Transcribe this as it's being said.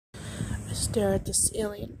stare at the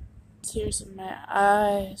ceiling, tears in my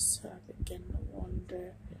eyes. I begin to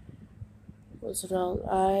wonder, was it all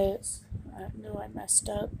lies? I knew I messed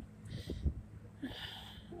up.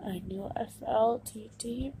 I knew I fell too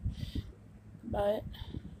deep, but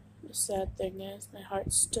the sad thing is my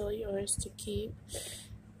heart's still yours to keep.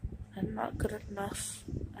 I'm not good enough.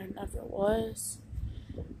 I never was.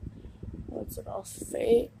 Was it all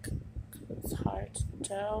fake? It's hard to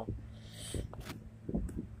tell.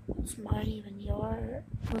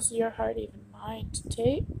 Was your heart even mine to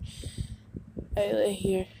take? I lay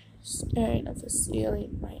here, staring at the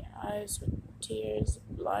ceiling, my eyes with tears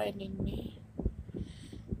blinding me.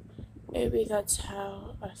 Maybe that's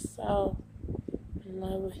how I fell in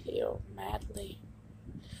love with you madly.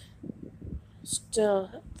 Still,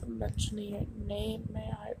 at the mention of your name, my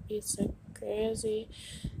heart beats like crazy.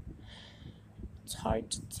 It's hard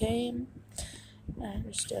to tame. I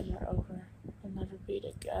understand we're over. We'll never be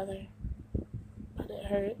together. But it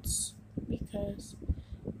hurts because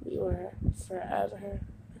we were forever,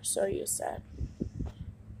 or so you said.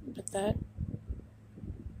 But that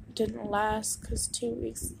didn't last, 'cause 2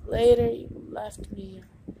 weeks later you left me,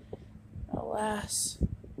 alas,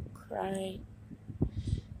 crying,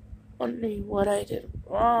 wondering what I did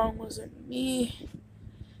wrong. Was it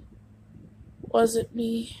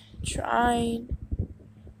me trying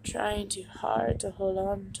too hard to hold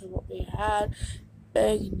on to what we had,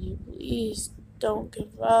 begging you, please don't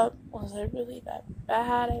give up? Was I really that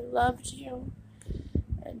bad? I loved you,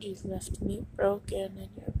 and you left me broken, and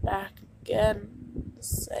you're back again,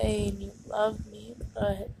 saying you love me,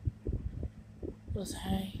 but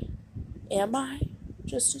am I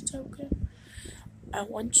just a token? I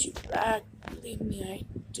want you back, believe me, I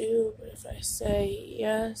do, but if I say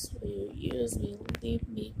yes, will you use me, leave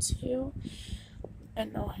me too? I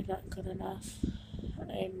know I'm not good enough.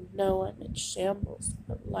 I know I'm in shambles,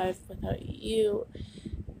 but life without you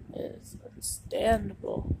is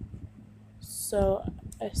unstandable. So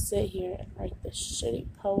I sit here and write this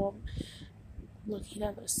shitty poem, looking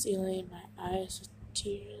at the ceiling, my eyes with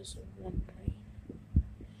tears, and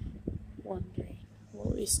wondering,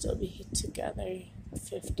 will we still be together in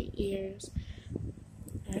 50 years?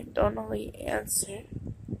 I don't know the answer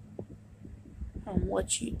on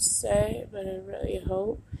what you'd say, but I really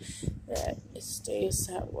hope that it stays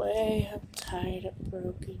that way. I'm tired of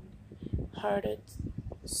broken-hearted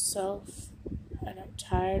self, and I'm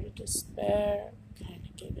tired of despair. I'm kind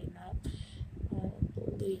of giving up on the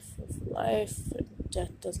belief of life, and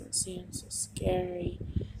death doesn't seem so scary.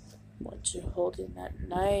 Once you're holding that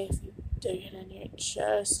knife, you dig it in your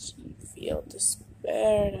chest, you feel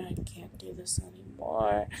despair, and I can't do this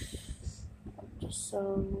anymore. I'm just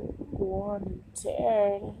so worn and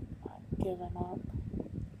tired. I've given up.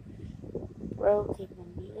 Broken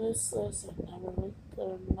and useless. I never was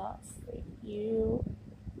good enough for you.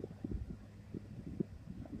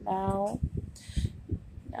 Now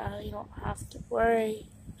you don't have to worry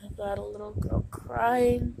about a little girl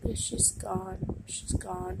crying, because she's gone. She's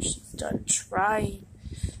gone. She's done trying.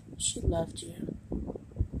 She loved you.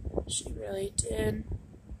 She really did.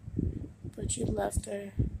 But you left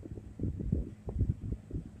her.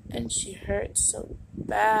 And she hurt so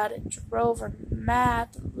bad, it drove her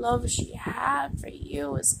mad. The love she had for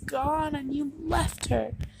you is gone, and you left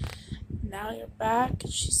her. Now you're back,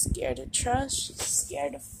 and she's scared to trust, she's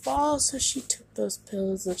scared to fall, so she took those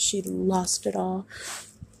pills and she lost it all.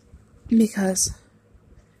 Because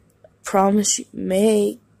the promise you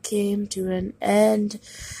made came to an end,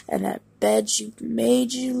 and that bed you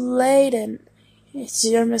made you laid in. It's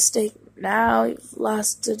your mistake now, you've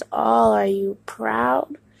lost it all. Are you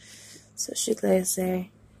proud? So she lays there,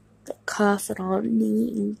 the coffin all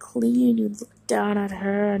neat and clean. You looked down at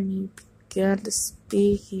her and you began to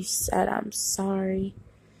speak. You said, I'm sorry.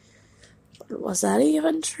 But was that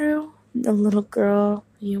even true? The little girl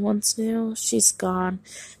you once knew, she's gone.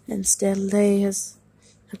 Instead lays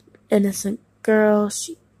an innocent girl.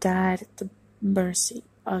 She died at the mercy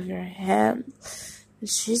of your hand. And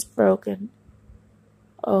she's broken.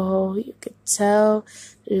 Oh, you could tell.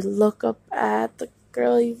 You look up at the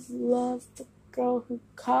girl you love, the girl who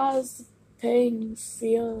caused the pain you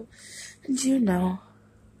feel, and you know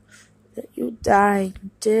that you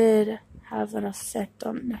dying did have an effect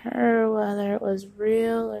on her, whether it was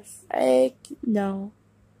real or fake. No,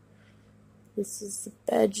 this is the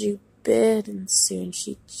bed you bid, and soon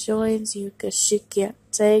she joins you, 'cause she can't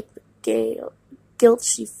take the guilt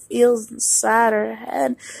she feels inside her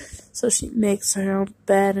head, so she makes her own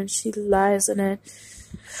bed and she lies in it.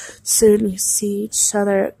 Soon you see each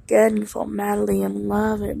other again, you fall madly in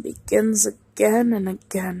love, and it begins again and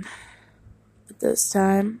again. But this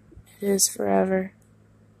time, it is forever.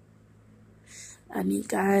 and you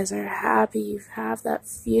guys are happy. You have that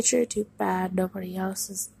future. Too bad nobody else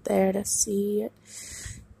is there to see it.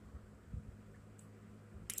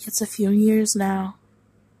 It's a few years now,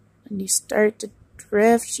 and you start to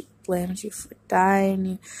drift. She blames you for dying.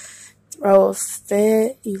 You throw a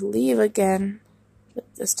fit. You leave again. But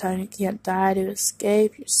this time you can't die to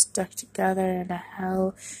escape. You're stuck together in a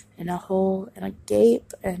hell, in a hole, in a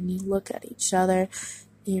gape, and you look at each other.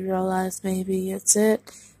 And you realize maybe it's it.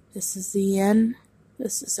 This is the end.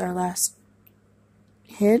 This is our last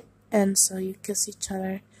hit. And so you kiss each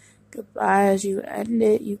other goodbye. As you end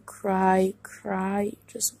it, you cry, you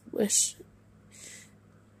just wish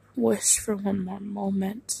for one more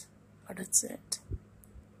moment, but it's it.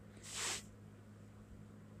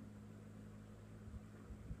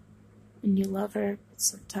 And you love her, but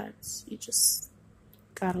sometimes you just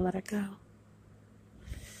gotta let her go.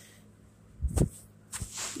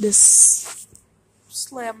 This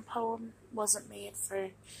slam poem wasn't made for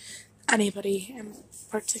anybody in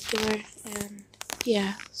particular, and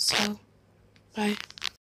yeah, so bye.